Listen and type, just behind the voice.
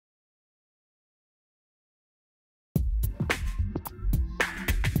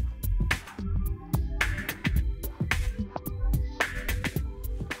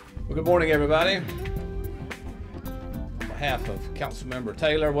Well, good morning, everybody. On behalf of Councilmember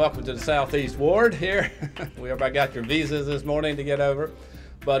Taylor, welcome to the Southeast Ward here. Everybody got your visas this morning to get over.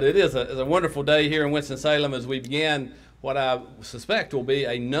 But it is a wonderful day here in Winston-Salem as we begin what I suspect will be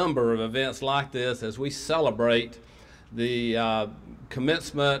a number of events like this as we celebrate the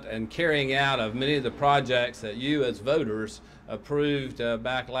commencement and carrying out of many of the projects that you as voters approved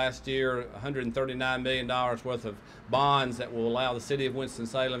back last year, $139 million worth of bonds that will allow the city of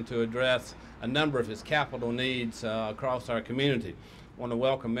Winston-Salem to address a number of its capital needs across our community. I want to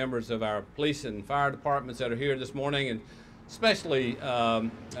welcome members of our police and fire departments that are here this morning, and especially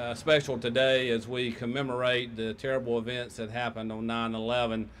special today as we commemorate the terrible events that happened on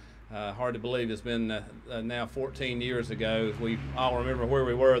 9/11. Hard to believe it's been now 14 years ago. We all remember where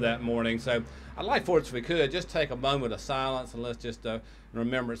we were that morning. So I'd like for us, if we could, just take a moment of silence and let's just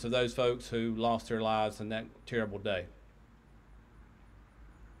remembrance of those folks who lost their lives in that terrible day.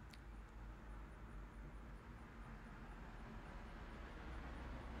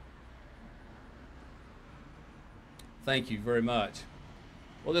 Thank you very much.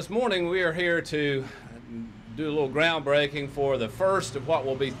 Well, this morning we are here to do a little groundbreaking for the first of what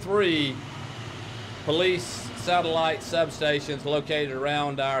will be 3 police satellite substations located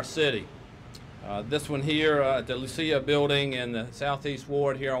around our city. This one here at the Lucia building in the Southeast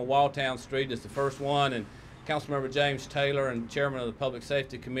Ward here on Walltown Street is the first one, and Councilmember James Taylor, and Chairman of the Public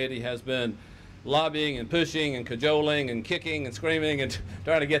Safety Committee, has been lobbying and pushing and cajoling and kicking and screaming and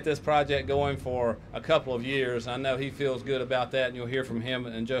trying to get this project going for a couple of years. I know he feels good about that, and you'll hear from him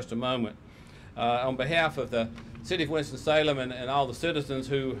in just a moment. On behalf of the City of Winston-Salem and all the citizens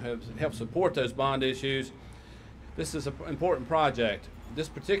who have helped support those bond issues, this is an important project. This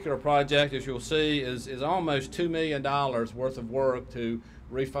particular project, as you'll see, is almost $2 million worth of work to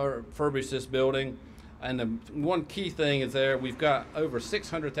refurbish this building. And the one key thing is we've got over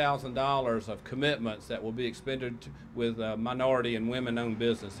 $600,000 of commitments that will be expended with minority and women-owned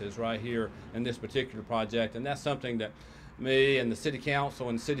businesses right here in this particular project. And that's something that me and the City Council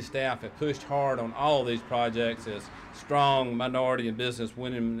and City staff have pushed hard on all of these projects, as strong minority and business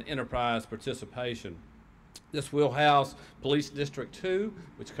women enterprise participation. This will house Police District 2,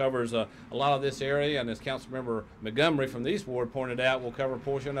 which covers a lot of this area, and as Councilmember Montgomery from the East Ward pointed out, will cover a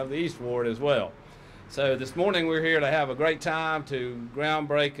portion of the East Ward as well. So this morning we're here to have a great time to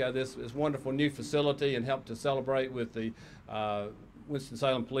groundbreak this wonderful new facility and help to celebrate with the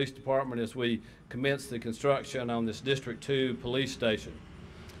Winston-Salem Police Department as we commence the construction on this District 2 police station.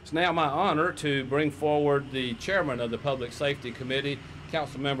 It's now my honor to bring forward the Chairman of the Public Safety Committee,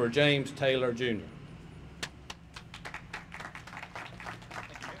 Councilmember James Taylor, Jr.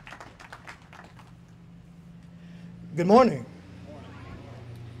 Good morning.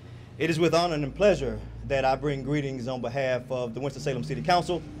 It is with honor and pleasure that I bring greetings on behalf of the Winston-Salem City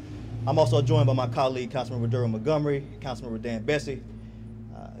Council. I'm also joined by my colleague, Councilmember Durham Montgomery, Councilmember Dan Bessie.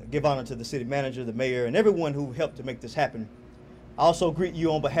 Give honor to the city manager, the mayor, and everyone who helped to make this happen. I also greet you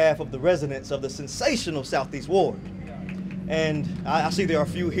on behalf of the residents of the sensational Southeast Ward. And I see there are a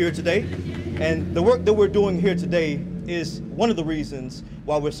few here today. And the work that we're doing here today is one of the reasons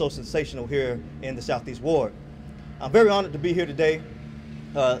why we're so sensational here in the Southeast Ward. I'm very honored to be here today.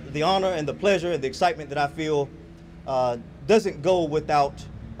 The honor and the pleasure and the excitement that I feel doesn't go without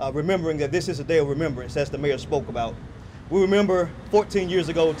remembering that this is a day of remembrance, as the mayor spoke about. We remember 14 years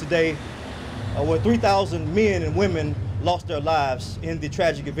ago today when 3,000 men and women lost their lives in the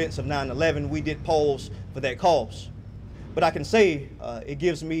tragic events of 9/11. We did pause for that cause. But I can say it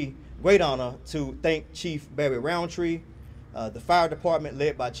gives me great honor to thank Chief Barry Roundtree, the fire department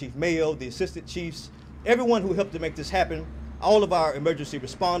led by Chief Mayo, the assistant chiefs, everyone who helped to make this happen, all of our emergency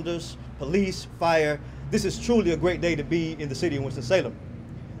responders, police, fire. This is truly a great day to be in the city of Winston-Salem.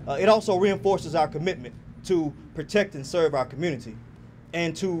 It also reinforces our commitment to protect and serve our community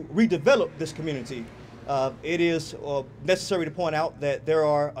and to redevelop this community. It is necessary to point out that there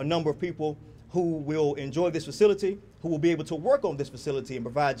are a number of people who will enjoy this facility, who will be able to work on this facility and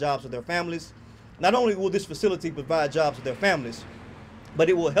provide jobs for their families. Not only will this facility provide jobs for their families, but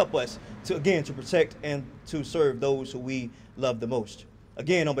it will help us to, again, to protect and to serve those who we love the most.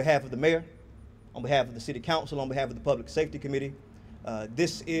 Again, on behalf of the mayor, on behalf of the city council, on behalf of the public safety committee,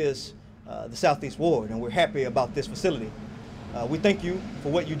 this is the Southeast Ward, and we're happy about this facility. We thank you for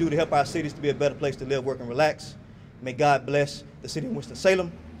what you do to help our cities to be a better place to live, work, and relax. May God bless the city of Winston-Salem,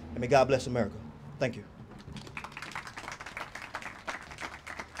 and may God bless America. Thank you.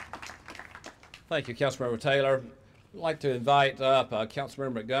 Thank you, Councilmember Taylor. I'd like to invite up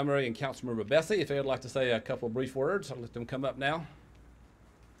Councilmember Montgomery and Councilmember Bessie if they would like to say a couple of brief words. I'll let them come up now.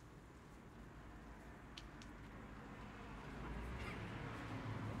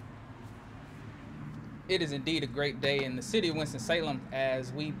 It is indeed a great day in the city of Winston-Salem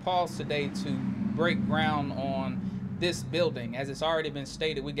as we pause today to break ground on this building. As it's already been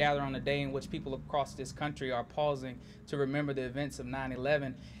stated, we gather on a day in which people across this country are pausing to remember the events of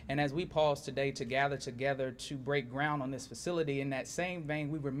 9/11. And as we pause today to gather together to break ground on this facility, in that same vein,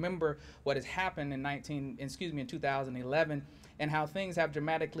 we remember what has happened in 2011 and how things have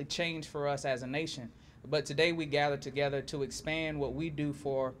dramatically changed for us as a nation. But today we gather together to expand what we do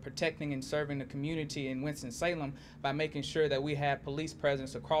for protecting and serving the community in Winston-Salem by making sure that we have police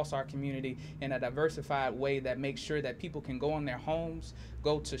presence across our community in a diversified way that makes sure that people can go in their homes,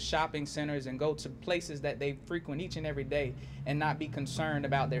 go to shopping centers, and go to places that they frequent each and every day and not be concerned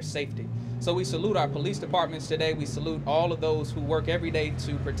about their safety. So we salute our police departments today. We salute all of those who work every day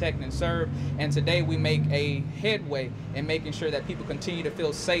to protect and serve. And today we make a headway in making sure that people continue to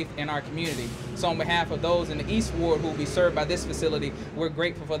feel safe in our community. So on behalf of those in the East Ward who will be served by this facility, we're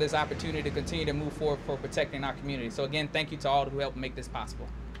grateful for this opportunity to continue to move forward for protecting our community. So again, thank you to all who helped make this possible.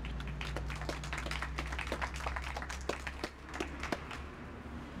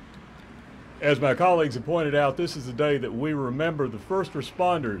 As my colleagues have pointed out, this is the day that we remember the first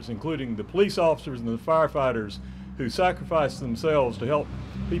responders, including the police officers and the firefighters who sacrificed themselves to help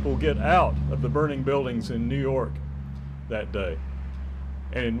people get out of the burning buildings in New York that day.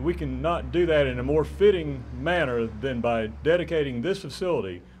 And we cannot do that in a more fitting manner than by dedicating this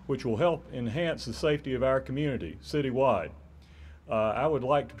facility, which will help enhance the safety of our community citywide. I would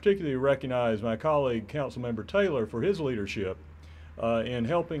like to particularly recognize my colleague, Councilmember Taylor, for his leadership in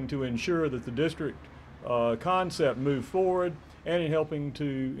helping to ensure that the district concept moved forward and in helping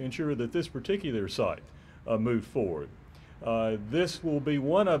to ensure that this particular site moved forward. This will be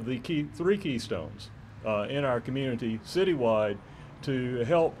one of the three keystones in our community citywide to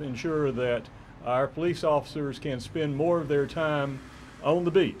help ensure that our police officers can spend more of their time on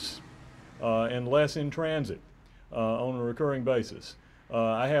the beats and less in transit on a recurring basis.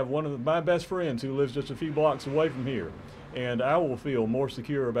 I have one of my best friends who lives just a few blocks away from here, and I will feel more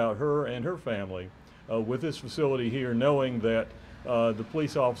secure about her and her family with this facility here, knowing that the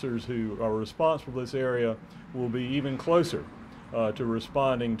police officers who are responsible for this area will be even closer to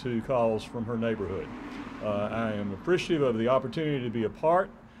responding to calls from her neighborhood. I am appreciative of the opportunity to be a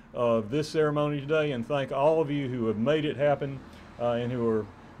part of this ceremony today and thank all of you who have made it happen and who are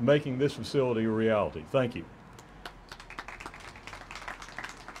making this facility a reality. Thank you.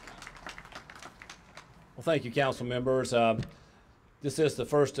 Well, thank you, council members. This is the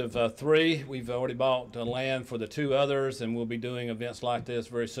first of three. We've already bought land for the two others, and we'll be doing events like this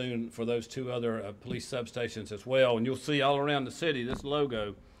very soon for those two other police substations as well. And you'll see all around the city this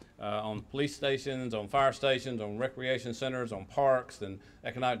logo on police stations, on fire stations, on recreation centers, on parks, and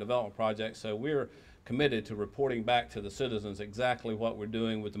economic development projects. So we're committed to reporting back to the citizens exactly what we're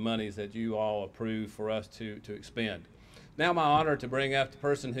doing with the monies that you all approve for us to expend. Now my honor to bring up the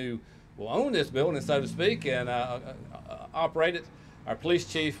person who will own this building, so to speak, and operate it, our police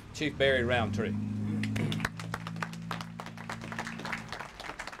chief, Chief Barry Roundtree.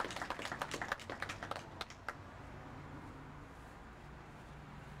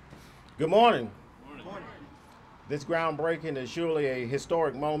 Good morning. Good morning. This groundbreaking is surely a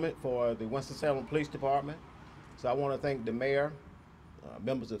historic moment for the Winston-Salem Police Department. So I want to thank the mayor,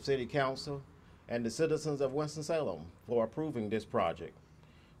 members of City Council, and the citizens of Winston-Salem for approving this project.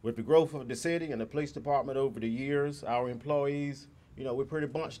 With the growth of the city and the police department over the years, our employees, we're pretty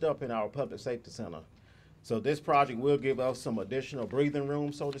bunched up in our public safety center. So this project will give us some additional breathing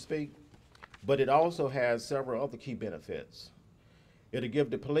room, so to speak, but it also has several other key benefits. It'll give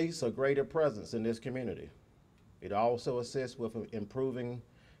the police a greater presence in this community. It also assists with improving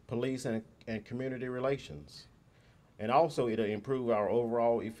police and community relations. And also it'll improve our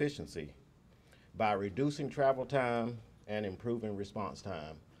overall efficiency by reducing travel time and improving response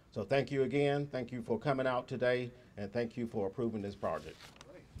time. So thank you again. Thank you for coming out today, and thank you for approving this project.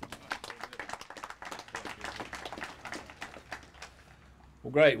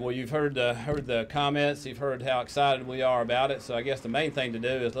 Well, great. Well, you've heard the comments. You've heard how excited we are about it. So I guess the main thing to do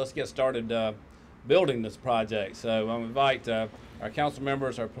is let's get started building this project. So I invite our council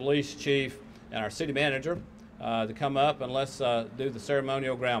members, our police chief, and our city manager to come up, and let's do the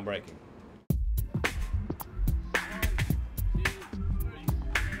ceremonial groundbreaking.